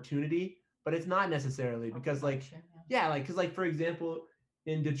opportunity, but it's not necessarily, because like, because like, for example,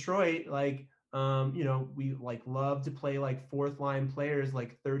 in Detroit, like, you know, we like love to play like fourth line players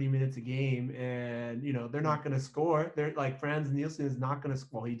like 30 minutes a game, and, you know, they're not going to score. They're like, Franz Nielsen is not going to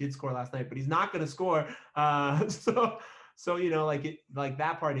score. Well, he did score last night, but he's not going to score. So, you know, like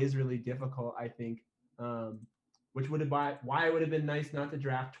that part is really difficult, I think, which would have why it would have been nice not to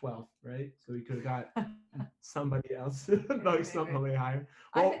draft 12th, right? So we could have got somebody else, like somebody higher.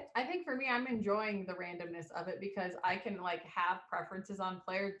 Well, I think for me, I'm enjoying the randomness of it, because I can like have preferences on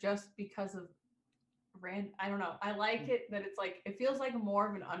player just because of I don't know. I like it that it's like, it feels like more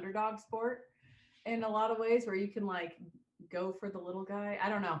of an underdog sport in a lot of ways, where you can like go for the little guy. I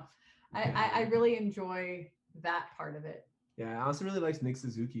don't know. I really enjoy that part of it. Yeah, Allison really likes Nick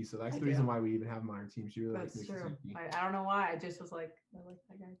Suzuki, so that's the reason why we even have him on our team. She really likes Nick Suzuki. I don't know why. I just was like, I like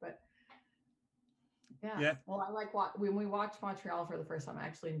that guy, but yeah. Well, I like when we watched Montreal for the first time, I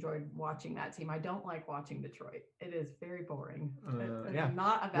actually enjoyed watching that team. I don't like watching Detroit. It is very boring. I'm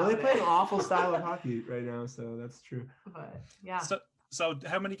not about they play an awful style of hockey right now, so that's true. But yeah. So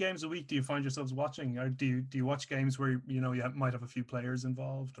how many games a week do you find yourselves watching? Or do you watch games where, you know, you might have a few players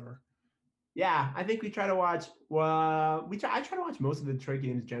involved, or? Yeah, I think we try to watch. Well, I try to watch most of the Detroit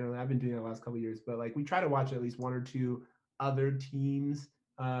games generally. I've been doing it the last couple of years, but like we try to watch at least one or two other teams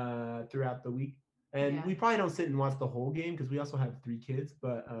throughout the week. And we probably don't sit and watch the whole game, because we also have 3 kids,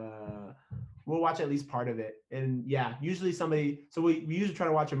 but we'll watch at least part of it. And yeah, usually so we usually try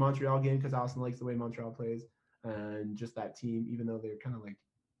to watch a Montreal game, because Allison likes the way Montreal plays and just that team, even though they're kind of like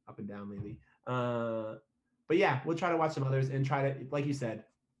up and down lately. But yeah, we'll try to watch some others and try to, like you said,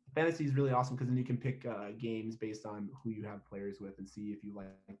 fantasy is really awesome, because then you can pick games based on who you have players with and see if you like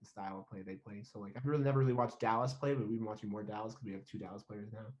the style of play they play. So like, I've never really watched Dallas play, but we've been watching more Dallas because we have 2 Dallas players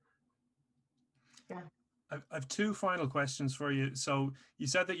now. Yeah. I've 2 final questions for you. So you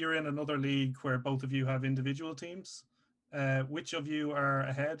said that you're in another league where both of you have individual teams. Which of you are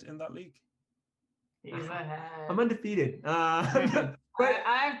ahead in that league? He's ahead. I'm undefeated. I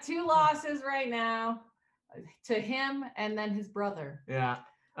have 2 losses right now, to him and then his brother. Yeah.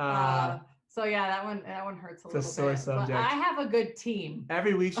 So yeah, that one hurts a little bit. It's a sore subject. But I have a good team.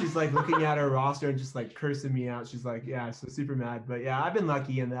 Every week she's like looking at her roster and just like cursing me out. She's like, yeah, so super mad. But yeah, I've been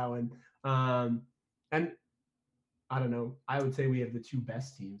lucky in that one. And I don't know. I would say we have the 2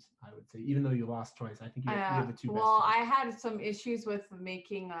 best teams. I would say, even though you lost twice, I think you have the 2 best. Well, teams. I had some issues with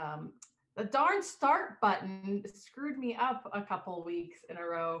making the darn start button screwed me up a couple weeks in a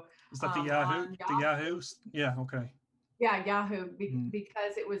row. Is that the Yahoo? The Yahoo? Yeah. Okay. Yeah, Yahoo,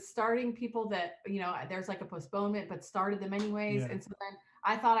 because it was starting people that, you know, there's like a postponement, but started them anyways. Yeah. And so then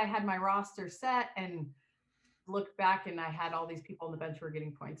I thought I had my roster set and looked back, and I had all these people on the bench who were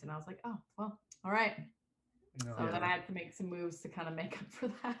getting points, and I was like, oh, well, all right. So then I had to make some moves to kind of make up for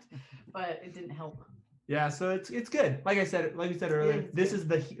that, but it didn't help. Yeah, so it's good. Like we said earlier, this is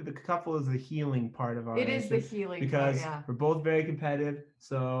the couple is the healing part of our. It is the healing because part, we're both very competitive,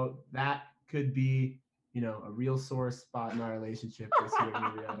 so that could be, you know, a real sore spot in our relationship this year.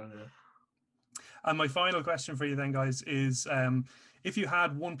 Maybe, I don't know. And my final question for you then, guys, is if you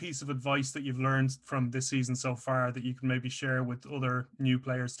had one piece of advice that you've learned from this season so far that you can maybe share with other new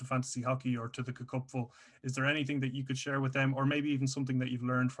players to fantasy hockey or to the Cupful, is there anything that you could share with them, or maybe even something that you've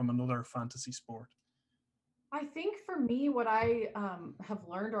learned from another fantasy sport? I think for me, what I have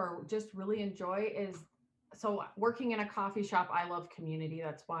learned or just really enjoy is, so working in a coffee shop, I love community.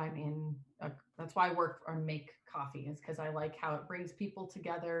 That's why that's why I work or make coffee, is because I like how it brings people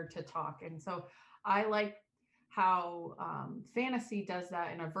together to talk. And so I like how fantasy does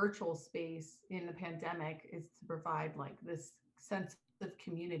that in a virtual space in the pandemic, is to provide like this sense of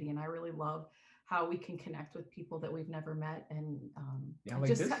community. And I really love how we can connect with people that we've never met. And like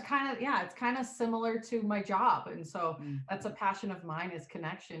just this? it's kind of similar to my job. And so that's a passion of mine, is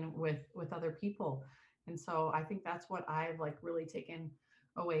connection with other people. And so I think that's what I've like really taken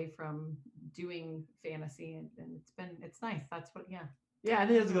away from doing fantasy. And it's nice. That's what, Yeah, I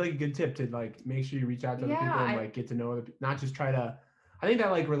think that's like a good tip to like make sure you reach out to other people and like get to know other people, not just try to. I think that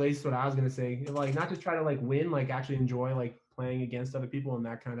like relates to what I was gonna say. Like not just try to like win, like actually enjoy like playing against other people and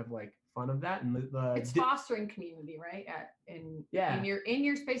that kind of like fun of that. And it's fostering community, right? In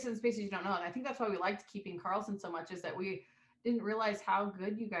your spaces and spaces you don't know. And I think that's why we liked keeping Carlson so much, is that we didn't realize how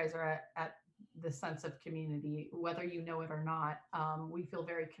good you guys are at the sense of community, whether you know it or not. We feel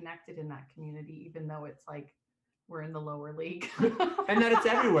very connected in that community, even though it's like we're in the lower league. And that it's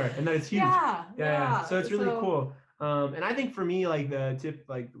everywhere and that it's huge. Yeah. So it's really cool. And I think for me, like the tip,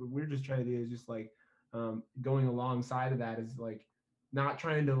 like we're just trying to do is just like going alongside of that is like not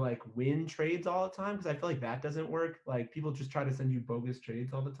trying to like win trades all the time, because I feel like that doesn't work. Like people just try to send you bogus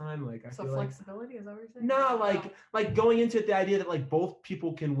trades all the time. Like I feel flexibility, is that what you're saying? No, like going into it, the idea that like both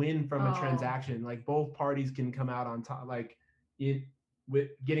people can win from a transaction, like both parties can come out on top, like with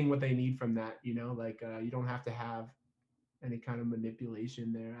getting what they need from that, you know, like you don't have to have any kind of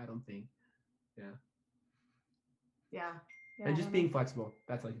manipulation there, I don't think. Yeah, and just being flexible,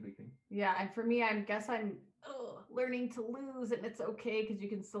 that's like a big thing. Yeah, and for me, I guess I'm learning to lose, and it's okay because you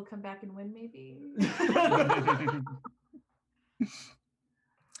can still come back and win, maybe.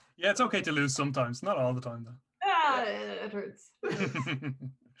 Yeah, it's okay to lose sometimes, not all the time though. It hurts.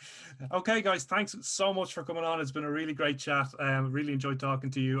 Okay, guys, thanks so much for coming on. It's been a really great chat. Really enjoyed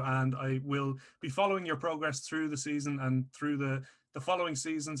talking to you, and I will be following your progress through the season and through the following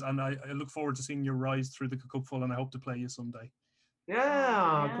seasons, and I look forward to seeing your rise through the Cupful, and I hope to play you someday.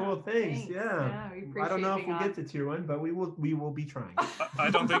 Yeah, cool. Thanks. Yeah, we appreciate I don't know if we'll on. get to tier 1, but we will be trying. I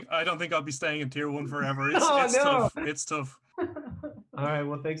don't think I'll be staying in tier 1 forever. It's tough. All right.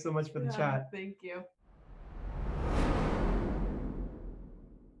 Well, thanks so much for the chat. Thank you.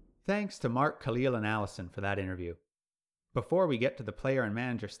 Thanks to Mark, Khalil, and Allison for that interview. Before we get to the player and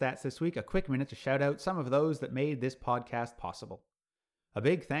manager stats this week, a quick minute to shout out some of those that made this podcast possible. A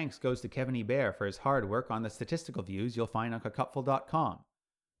big thanks goes to Kevin Ebert for his hard work on the statistical views you'll find on cupful.com.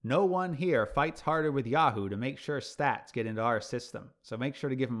 No one here fights harder with Yahoo to make sure stats get into our system, so make sure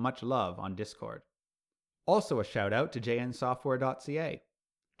to give him much love on Discord. Also a shout out to jnsoftware.ca.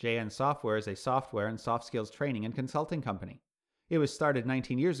 JN Software is a software and soft skills training and consulting company. It was started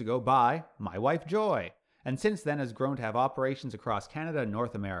 19 years ago by my wife Joy, and since then has grown to have operations across Canada and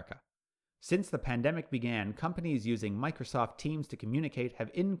North America. Since the pandemic began, companies using Microsoft Teams to communicate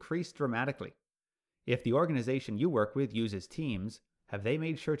have increased dramatically. If the organization you work with uses Teams, have they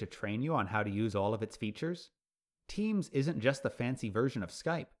made sure to train you on how to use all of its features? Teams isn't just the fancy version of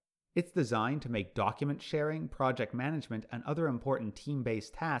Skype. It's designed to make document sharing, project management, and other important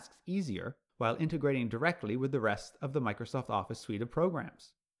team-based tasks easier while integrating directly with the rest of the Microsoft Office suite of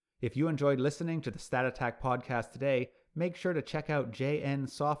programs. If you enjoyed listening to the Stat Attack podcast today, make sure to check out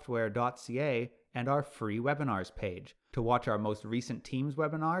jnsoftware.ca and our free webinars page to watch our most recent Teams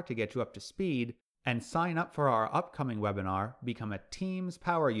webinar to get you up to speed, and sign up for our upcoming webinar, Become a Teams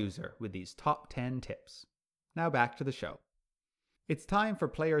Power User, with these top 10 tips. Now back to the show. It's time for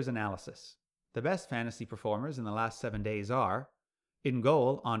players analysis. The best fantasy performers in the last 7 days are: in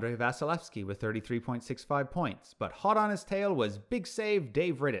goal, Andrei Vasilevsky with 33.65 points, but hot on his tail was big save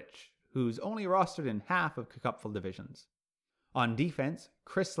Dave Rittich, who's only rostered in half of Cupful divisions. On defense,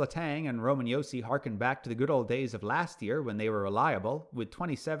 Chris Letang and Roman Josi harken back to the good old days of last year when they were reliable, with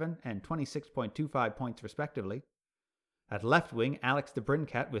 27 and 26.25 points respectively. At left wing, Alex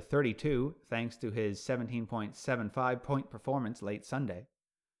DeBrincat with 32, thanks to his 17.75 point performance late Sunday.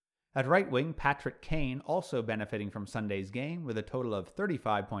 At right wing, Patrick Kane also benefiting from Sunday's game with a total of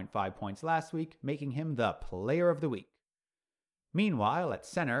 35.5 points last week, making him the player of the week. Meanwhile, at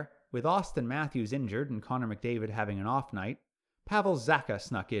center, with Austin Matthews injured and Connor McDavid having an off night, Pavel Zacha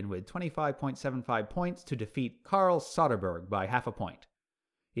snuck in with 25.75 points to defeat Carl Soderberg by half a point.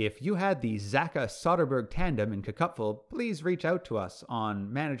 If you had the Zaka-Soderberg tandem in Cacupful, please reach out to us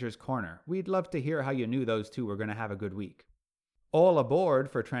on Manager's Corner. We'd love to hear how you knew those two were going to have a good week. All aboard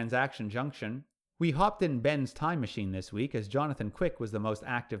for Transaction Junction. We hopped in Ben's time machine this week as Jonathan Quick was the most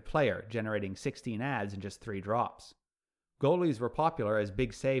active player, generating 16 ads and just 3 drops. Goalies were popular as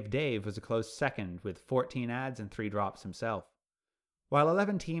Big Save Dave was a close second with 14 ads and 3 drops himself. While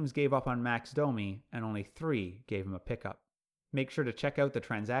 11 teams gave up on Max Domi and only 3 gave him a pickup. Make sure to check out the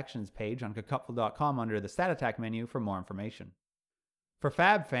transactions page on cacupful.com under the Stat Attack menu for more information. For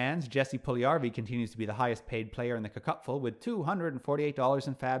Fab fans, Jesse Pugliarvi continues to be the highest paid player in the Cacupful with $248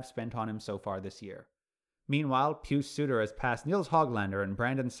 in Fab spent on him so far this year. Meanwhile, Pius Suter has passed Nils Hoglander and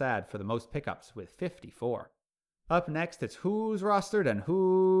Brandon Saad for the most pickups with 54. Up next, it's who's rostered and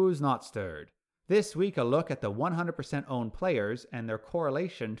who's not stirred. This week, a look at the 100% owned players and their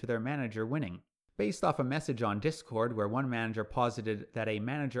correlation to their manager winning. Based off a message on Discord where one manager posited that a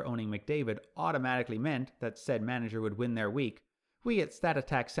manager owning McDavid automatically meant that said manager would win their week, we at Stat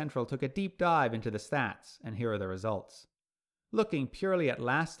Attack Central took a deep dive into the stats, and here are the results. Looking purely at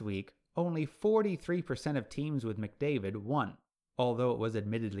last week, only 43% of teams with McDavid won, although it was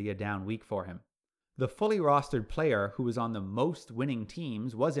admittedly a down week for him. The fully rostered player who was on the most winning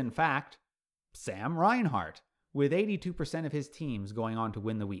teams was in fact Sam Reinhart, with 82% of his teams going on to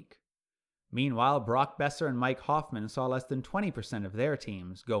win the week. Meanwhile, Brock Besser and Mike Hoffman saw less than 20% of their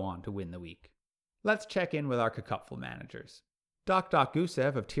teams go on to win the week. Let's check in with our Cacupful managers. Doc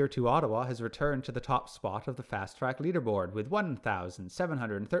Gusev of Tier 2 Ottawa has returned to the top spot of the Fast Track leaderboard with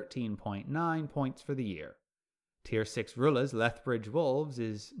 1,713.9 points for the year. Tier 6 Rulla's Lethbridge Wolves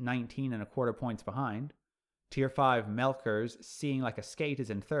is 19.25 points behind. Tier 5 Melkers Seeing Like a Skate is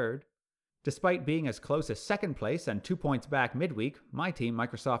in third. Despite being as close as second place and 2 points back midweek, my team,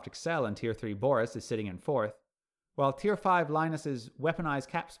 Microsoft Excel, and Tier 3 Boris is sitting in fourth, while Tier 5 Linus's Weaponized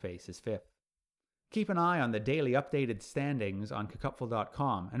Cap Space is fifth. Keep an eye on the daily updated standings on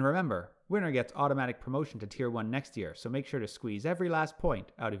cacupful.com, and remember, winner gets automatic promotion to Tier 1 next year, so make sure to squeeze every last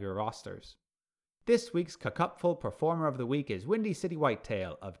point out of your rosters. This week's Cacupful Performer of the Week is Windy City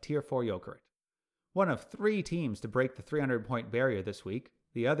Whitetail of Tier 4 Jokerit. One of 3 teams to break the 300-point barrier this week,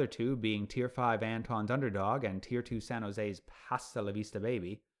 the other 2 being Tier 5 Anton's Underdog and Tier 2 San Jose's Hasta La Vista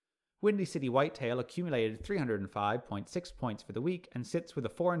Baby. Windy City Whitetail accumulated 305.6 points for the week and sits with a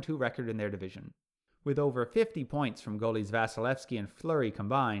 4-2 record in their division. With over 50 points from goalies Vasilevsky and Fleury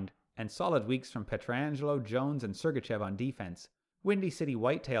combined, and solid weeks from Pietrangelo, Jones, and Sergachev on defense, Windy City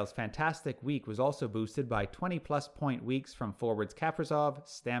Whitetail's fantastic week was also boosted by 20-plus point weeks from forwards Kaprizov,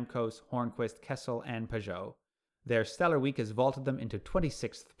 Stamkos, Hornquist, Kessel, and Peugeot. Their stellar week has vaulted them into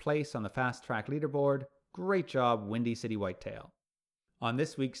 26th place on the Fast Track leaderboard. Great job, Windy City Whitetail. On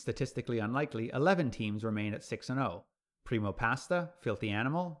this week's Statistically Unlikely, 11 teams remain at 6-0. Primo Pasta, Filthy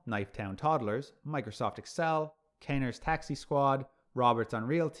Animal, Knifetown Toddlers, Microsoft Excel, Kaner's Taxi Squad, Robert's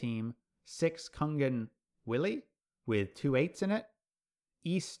Unreal Team, 6 Kungan Willie, with 2 8s in it,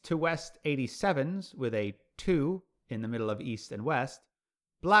 East to West 87s with a 2 in the middle of East and West,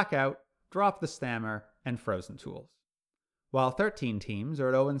 Blackout, Drop the Stammer, and Frozen Tools. While 13 teams are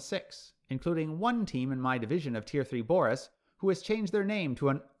at 0-6, including 1 team in my division of Tier 3 Boris, who has changed their name to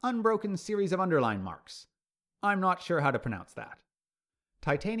an unbroken series of underline marks. I'm not sure how to pronounce that.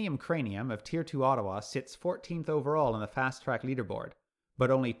 Titanium Cranium of Tier 2 Ottawa sits 14th overall on the Fast Track leaderboard,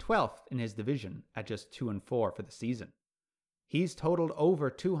 but only 12th in his division at just 2-4 for the season. He's totaled over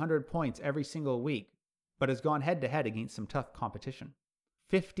 200 points every single week, but has gone head-to-head against some tough competition.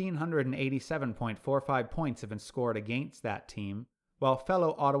 1,587.45 points have been scored against that team, while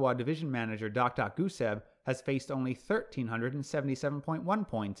fellow Ottawa division manager Doc Gusev has faced only 1,377.1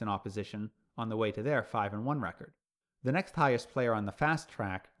 points in opposition on the way to their 5-1 record. The next highest player on the Fast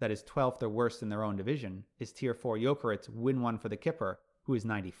Track, that is 12th or worse in their own division, is Tier 4 Jokerit's Win 1 for the Kipper, who is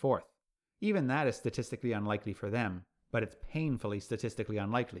 94th. Even that is statistically unlikely for them, but it's painfully statistically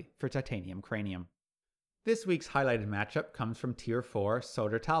unlikely for Titanium Cranium. This week's highlighted matchup comes from Tier 4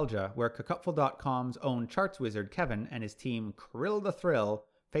 Sodertalja, where Cacupful.com's own charts wizard Kevin and his team Krill the Thrill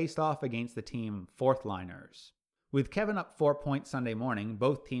faced off against the team Fourth Liners. With Kevin up 4 points Sunday morning,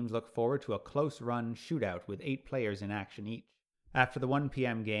 both teams look forward to a close-run shootout with 8 players in action each. After the 1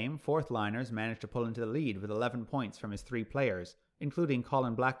 p.m. game, Fourth Liners managed to pull into the lead with 11 points from his 3 players, including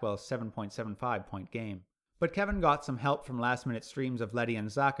Colin Blackwell's 7.75-point game. But Kevin got some help from last-minute streams of Leddy and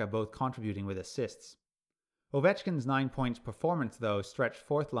Zaka both contributing with assists. Ovechkin's 9 points performance, though, stretched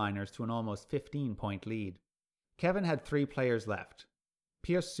Fourth Liners to an almost 15-point lead. Kevin had 3 players left: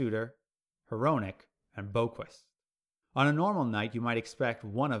 Pius Suter, Hronek, and Boquist. On a normal night, you might expect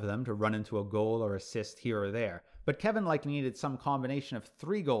one of them to run into a goal or assist here or there, but Kevin likely needed some combination of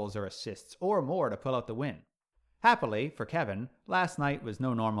 3 goals or assists or more to pull out the win. Happily, for Kevin, last night was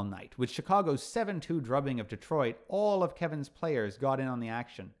no normal night. With Chicago's 7-2 drubbing of Detroit, all of Kevin's players got in on the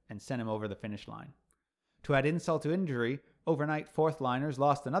action and sent him over the finish line. To add insult to injury, overnight fourth liners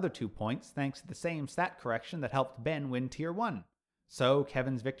lost another 2 points thanks to the same stat correction that helped Ben win Tier 1. So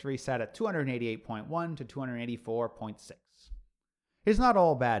Kevin's victory sat at 288.1 to 284.6. It's not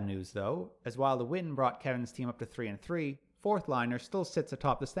all bad news though, as while the win brought Kevin's team up to 3-3, fourth liner still sits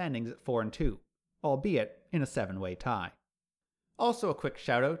atop the standings at 4-2, albeit in a 7-way tie. Also a quick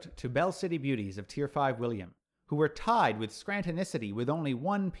shout out to Bell City Beauties of Tier 5 William, who were tied with Scrantonicity with only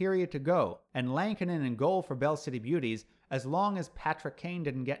 1 period to go, and Lankinen in goal for Bell City Beauties. As long as Patrick Kane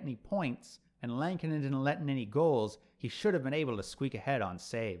didn't get any points, and Lankinen didn't let in any goals, he should have been able to squeak ahead on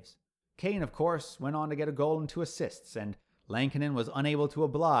saves. Kane, of course, went on to get a goal and 2 assists, and Lankinen was unable to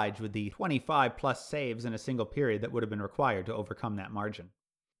oblige with the 25-plus saves in a single period that would have been required to overcome that margin.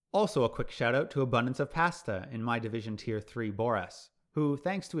 Also a quick shout out to Abundance of Pasta in my Division Tier 3 Boras, who,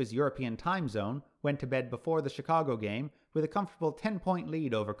 thanks to his European time zone, went to bed before the Chicago game with a comfortable 10-point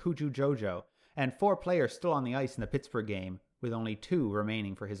lead over Kuju Jojo, and 4 players still on the ice in the Pittsburgh game, with only 2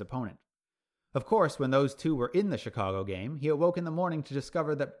 remaining for his opponent. Of course, when those 2 were in the Chicago game, he awoke in the morning to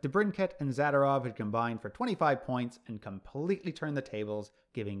discover that DeBrincat and Zadorov had combined for 25 points and completely turned the tables,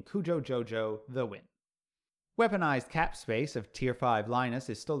 giving Kujo Jojo the win. Weaponized Cap Space of Tier 5 Linus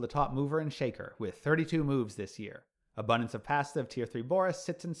is still the top mover and shaker, with 32 moves this year. Abundance of Pasta of Tier 3 Boris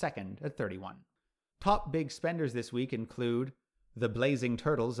sits in second at 31. Top big spenders this week include the Blazing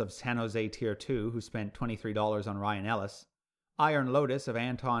Turtles of San Jose Tier 2, who spent $23 on Ryan Ellis, Iron Lotus of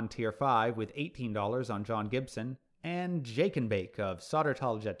Anton Tier 5 with $18 on John Gibson, and Jake and Bake of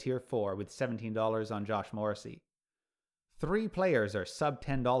Sodertalja Tier 4 with $17 on Josh Morrissey. 3 players are sub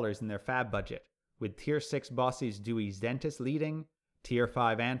 $10 in their fab budget, with Tier 6 Bossy's Dewey's Dentist leading, Tier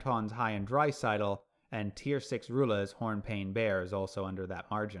 5 Anton's High and Drysidle, and Tier 6 Rula's Hornpain Bears also under that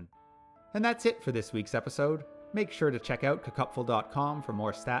margin. And that's it for this week's episode. Make sure to check out cacupful.com for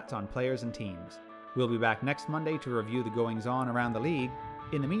more stats on players and teams. We'll be back next Monday to review the goings-on around the league.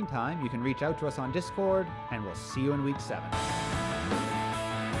 In the meantime, you can reach out to us on Discord, and we'll see you in Week 7.